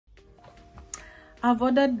I've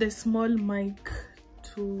ordered the small mic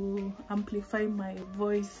to amplify my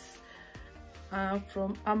voice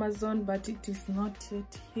from Amazon, but it is not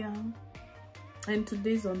yet here. And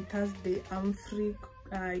today's on Thursday. I'm free.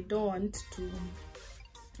 I don't want to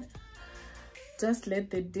just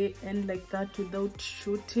let the day end like that without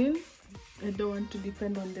shooting. I don't want to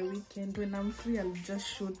depend on the weekend. When I'm free, I'll just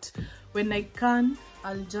shoot. When I can,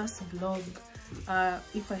 I'll just vlog.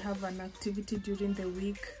 If I have an activity during the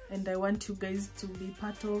week and I want you guys to be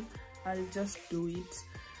part of, I'll just do it.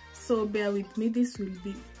 So bear with me. This will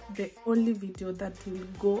be the only video that will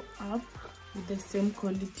go up with the same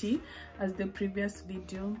quality as the previous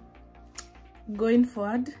video. Going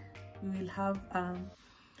forward, we will have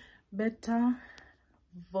better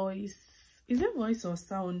voice. Is it voice or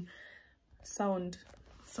sound? Sound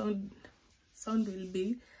will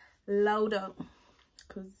be louder,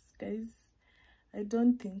 because guys, I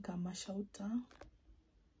don't think I'm a shouter.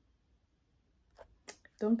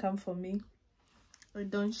 Don't come for me. I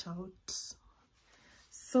don't shout.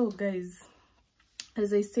 So guys,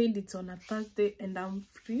 as I said, it's on a Thursday and I'm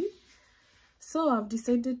free, so I've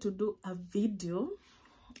decided to do a video,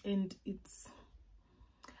 and it's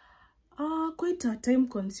quite a time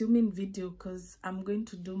consuming video because I'm going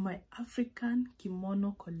to do my African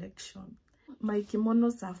kimono collection. My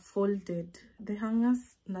kimonos are folded. The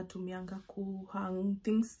hangers natumianga kuhang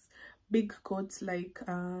things, big coats like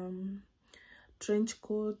trench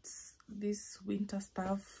coats, this winter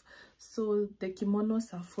stuff. So the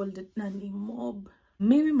kimonos are folded na ni mob.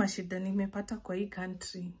 Mimi mashida nimepata kwa hii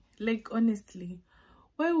country. Like honestly,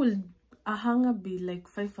 why will a hanger be like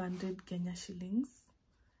 500 Kenya shillings?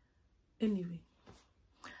 Anyway,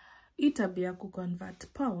 itabia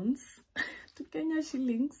kuconvert pounds to Kenya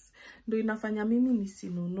shillings ndo inafanya mimi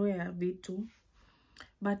nisinunue ya vitu.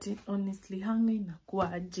 But honestly, hanger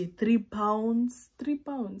inakuwa aje 3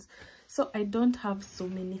 pounds. So I don't have so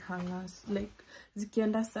many hangers. Like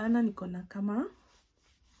zikienda sana niko na kama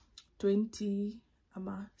 20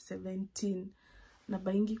 ama 17 na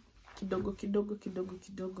baingi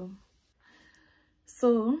kidogo.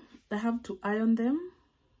 So I have to iron them,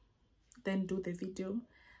 then do the video.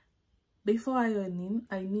 Before ironing,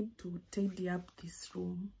 I need to tidy up this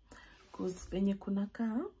room because venye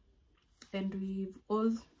kunaka, and we've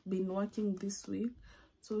all been working this week.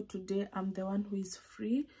 So today I'm the one who is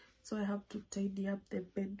free, so I have to tidy up the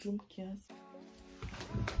bedroom kiosks.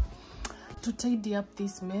 To tidy up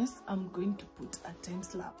this mess, I'm going to put a time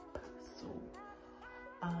slap, so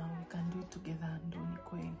we can do it together and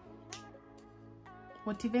unikwe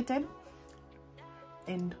motivated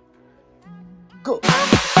and go.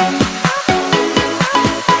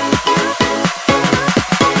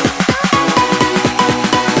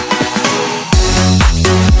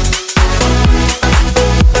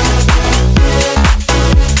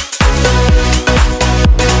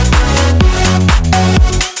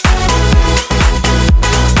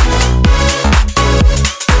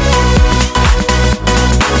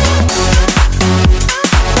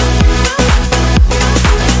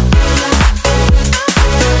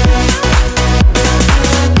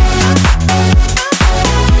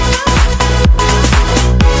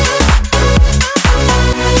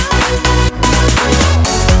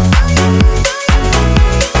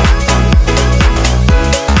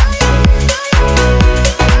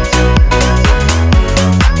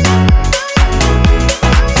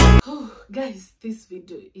 This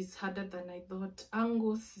video is harder than I thought.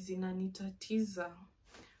 Angles zinanitatiza,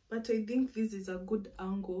 but I think this is a good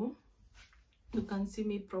angle. You can see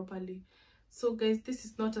me properly. So guys, this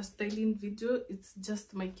is not a styling video, it's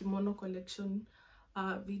just my kimono collection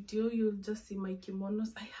video. You'll just see my kimonos.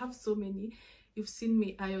 I have so many. You've seen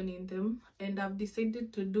me ironing them, and I've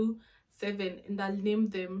decided to do 7, and I'll name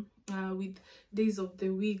them with days of the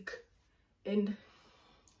week, and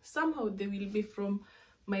somehow they will be from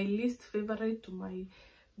my least favorite to my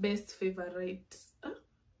best favorite,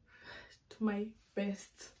 to my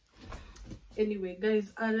best. Anyway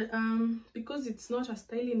guys, I'll because it's not a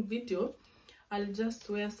styling video, I'll just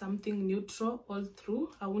wear something neutral all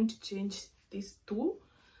through. I won't change these two.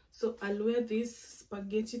 So I'll wear these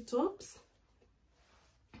spaghetti tops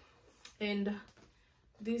and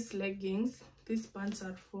these leggings. These pants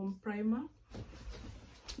are from Primark.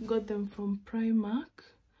 Got them from Primark.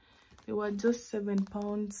 They were just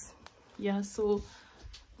 £7. Yeah, so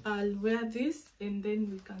I'll wear this and then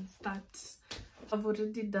we can start. I've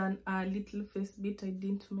already done a little face bit. I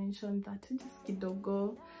didn't mention that. Just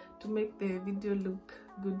kidogo to make the video look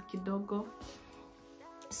good, kidogo.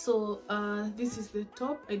 So this is the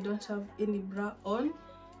top. I don't have any bra on,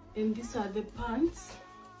 and these are the pants.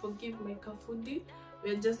 Forgive my kafudi.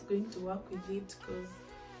 We're just going to work with it because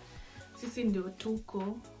sisi ndio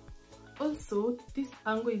tuko. Also, this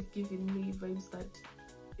angle is giving me vibes that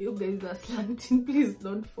you guys are slanting. Please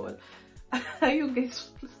don't fall. Are you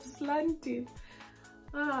guys slanting?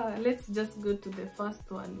 Let's just go to the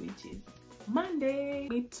first one, which is Monday.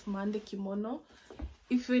 Meet Monday kimono.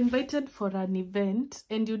 If you're invited for an event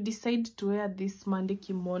and you decide to wear this Monday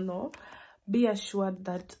kimono, be assured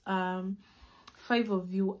that 5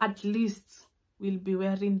 of you at least will be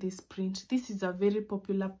wearing this print. This is a very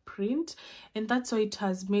popular print, and that's why it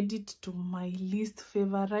has made it to my least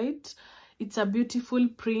favorite. It's a beautiful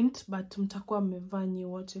print, but mtakuwa mmevaa nyi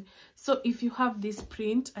wote. So if you have this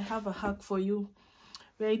print, I have a hack for you.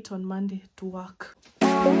 Wear it on Monday to work.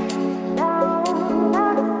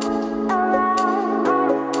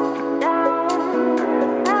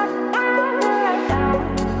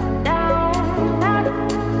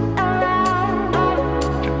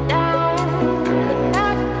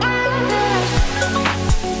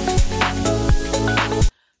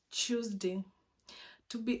 Tuesday.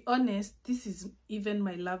 To be honest, this is even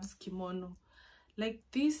my love's kimono. Like,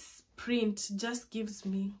 this print just gives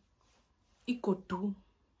me iko tu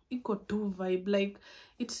vibe. Like,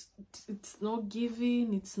 it's not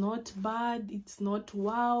giving, it's not bad, it's not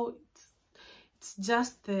wow, it's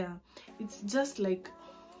just there. It's just like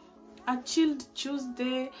a chilled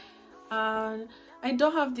Tuesday. I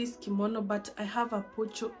don't have this kimono, but I have a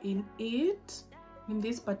pocho in it, in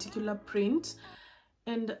this particular print,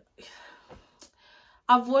 and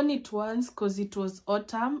I've worn it once because it was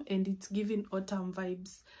autumn and it's giving autumn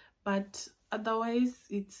vibes, but otherwise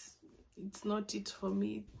it's not it for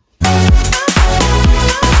me.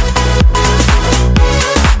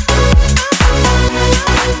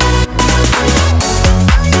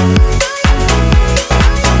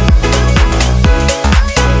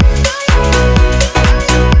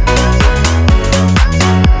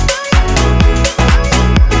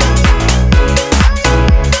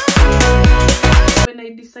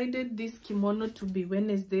 This kimono to be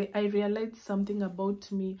Wednesday, I realized something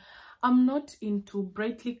about me. I'm not into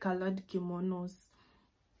brightly colored kimonos.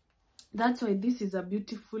 That's why this is a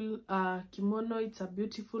beautiful kimono. It's a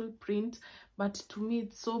beautiful print, but to me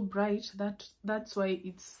it's so bright that's why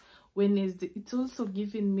it's Wednesday. It's also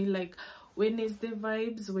giving me like Wednesday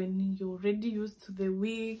vibes when you're already used to the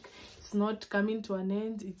week. It's not coming to an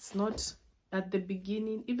end, it's not at the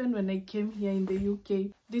beginning. Even when I came here in the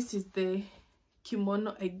UK, this is the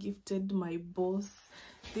kimono I gifted my boss.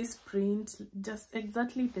 This print, just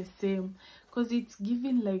exactly the same, because it's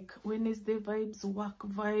giving like Wednesday vibes, work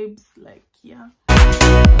vibes, like, yeah.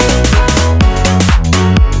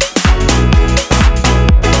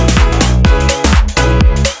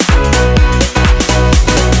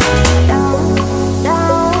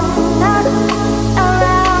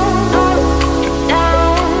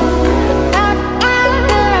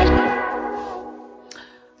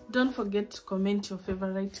 Don't forget to comment your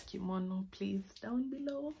favorite kimono, please, down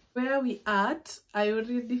below. Where we at, I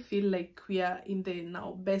already feel like we are in the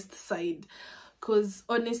now best side, because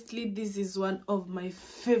honestly this is one of my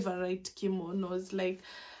favorite kimonos. Like,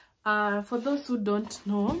 for those who don't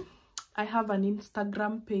know, I have an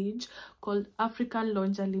Instagram page called African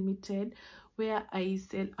Lonja Limited, where I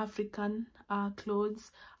sell African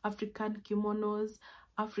clothes, African kimonos,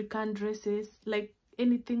 African dresses, like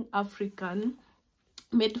anything African,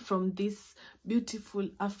 made from this beautiful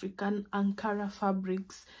African Ankara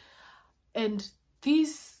fabrics. And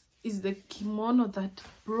this is the kimono that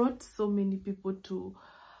brought so many people to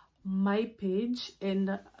my page,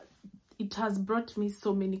 and it has brought me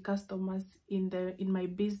so many customers in my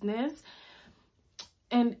business.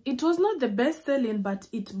 And it was not the best selling, but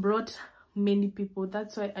it brought many people.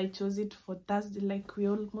 That's why I chose it for Thursday. Like, we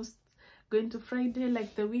almost going to Friday,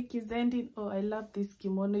 like the week is ending. Oh, I love this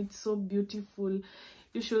kimono, it's so beautiful.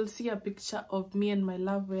 You should see a picture of me and my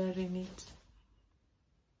love wearing it.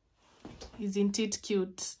 Isn't it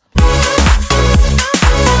cute?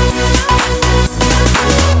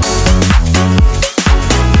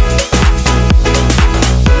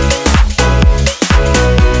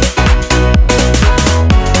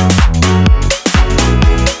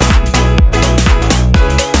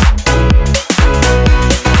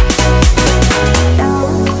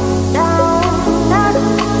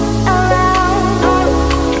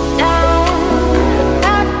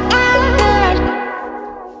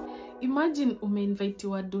 Imagine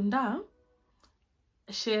umeinvitiwa dunda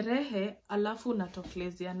sherehe, alafu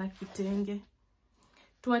unatokelezea na kitenge.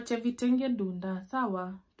 Tuache vitenge dunda,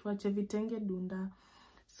 sawa? Tuache vitenge dunda.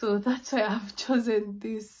 So that's why I've chosen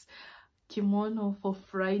this kimono for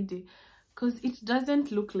Friday, because it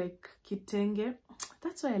doesn't look like kitenge.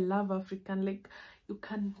 That's why I love African. Like, you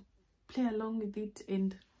can play along with it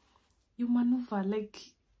and you maneuver, like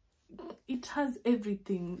it has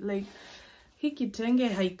everything. Like hii kitenge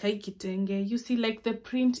haikai kitenge, you see, like the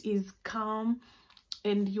print is calm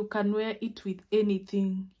and you can wear it with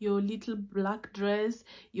anything. Your little black dress,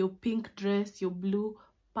 your pink dress, your blue,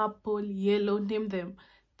 purple, yellow, name them.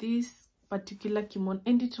 This particular kimono,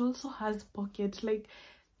 and it also has pockets. Like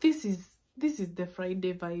this is the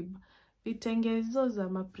Friday vibe. Vitenge zo za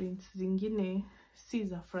maprints zingine si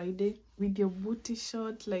za Friday, with your booty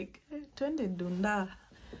short, like twende dunda.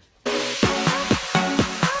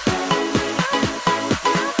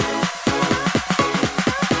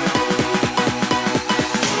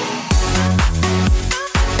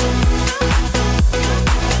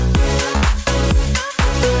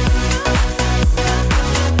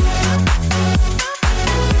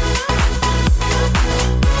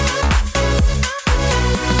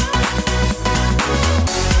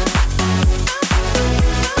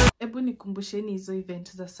 Nikumbusheni hizo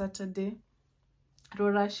event za Saturday: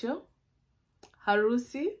 rorasho,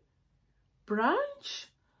 harusi, brunch,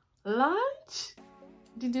 lunch.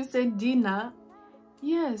 Did you say dinner?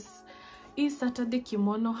 Yes. Hii Saturday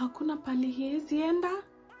kimono hakuna pali hiezi enda.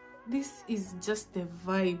 This is just the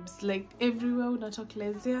vibes. Like everywhere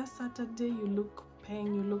unatokelezea Saturday, you look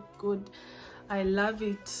peng, you look good. I love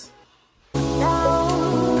it.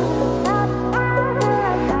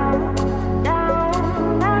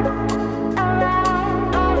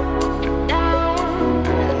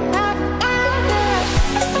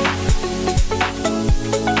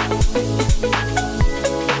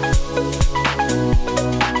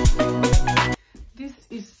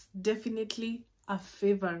 Definitely a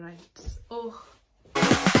favorite. Oh,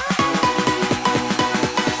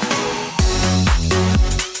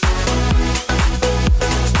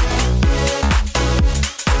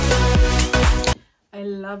 I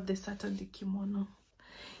love the Saturday kimono.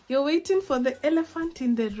 You're waiting for the elephant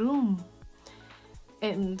in the room,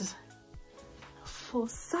 and for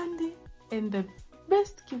Sunday, and the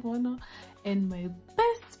best kimono, and my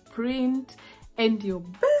best print, and your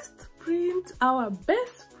best print, our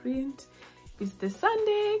best print is the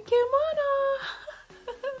Sunday kimono.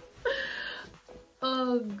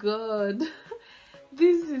 Oh God,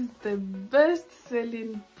 this is the best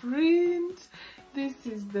selling print. This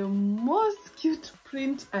is the most cute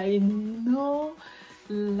print I know.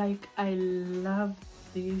 Like, I love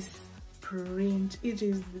this print. It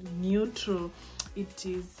is neutral, it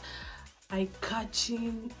is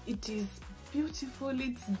eye-catching, it is beautiful,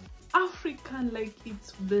 it's African, like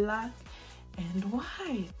it's black and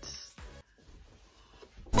white.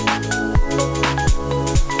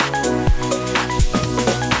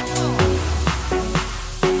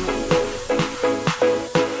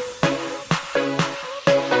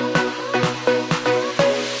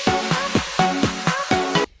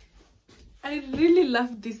 I really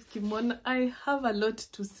love this kimono. I have a lot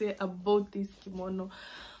to say about this kimono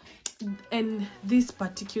and this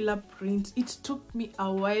particular print. It took me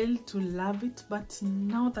a while to love it, but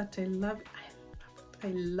now that I love it, I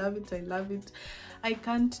love it, I love it. I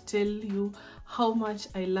can't tell you how much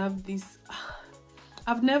I love this.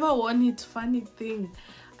 I've never worn it. Funny thing,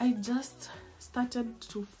 I just started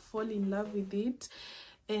to fall in love with it,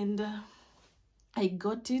 and I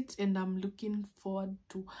got it, and I'm looking forward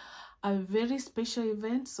to a very special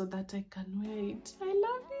event so that I can wear it. I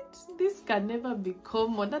love it. This can never be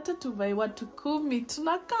common. Hata tuvae watu 10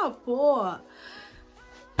 tunakaa poa.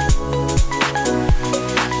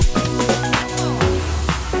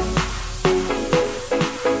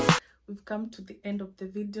 We've come to the end of the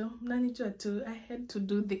video. I had to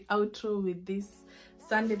do the outro with this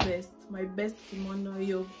Sunday best, my best kimono,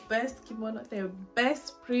 your best kimono, the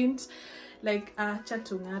best print. Like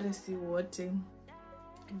chatungare si wote.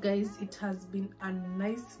 Guys, it has been a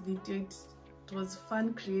nice video. It was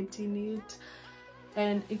fun creating it,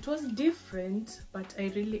 and it was different, but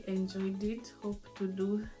I really enjoyed it. Hope to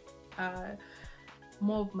do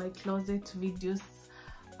more of my closet videos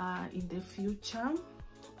in the future.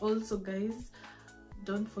 Also guys,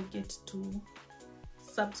 don't forget to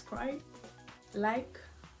subscribe, like,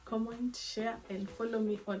 comment, share, and follow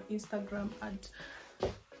me on Instagram at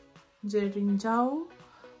Njerinjao.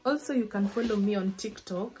 Also, you can follow me on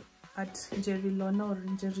TikTok at Njerilona or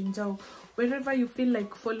Njerinjao. Wherever you feel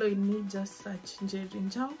like following me, just search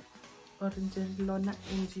Njerinjao or Njerilona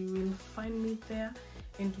and you will find me there,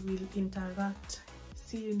 and we'll interact.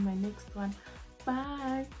 See you in my next one.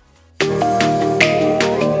 Bye.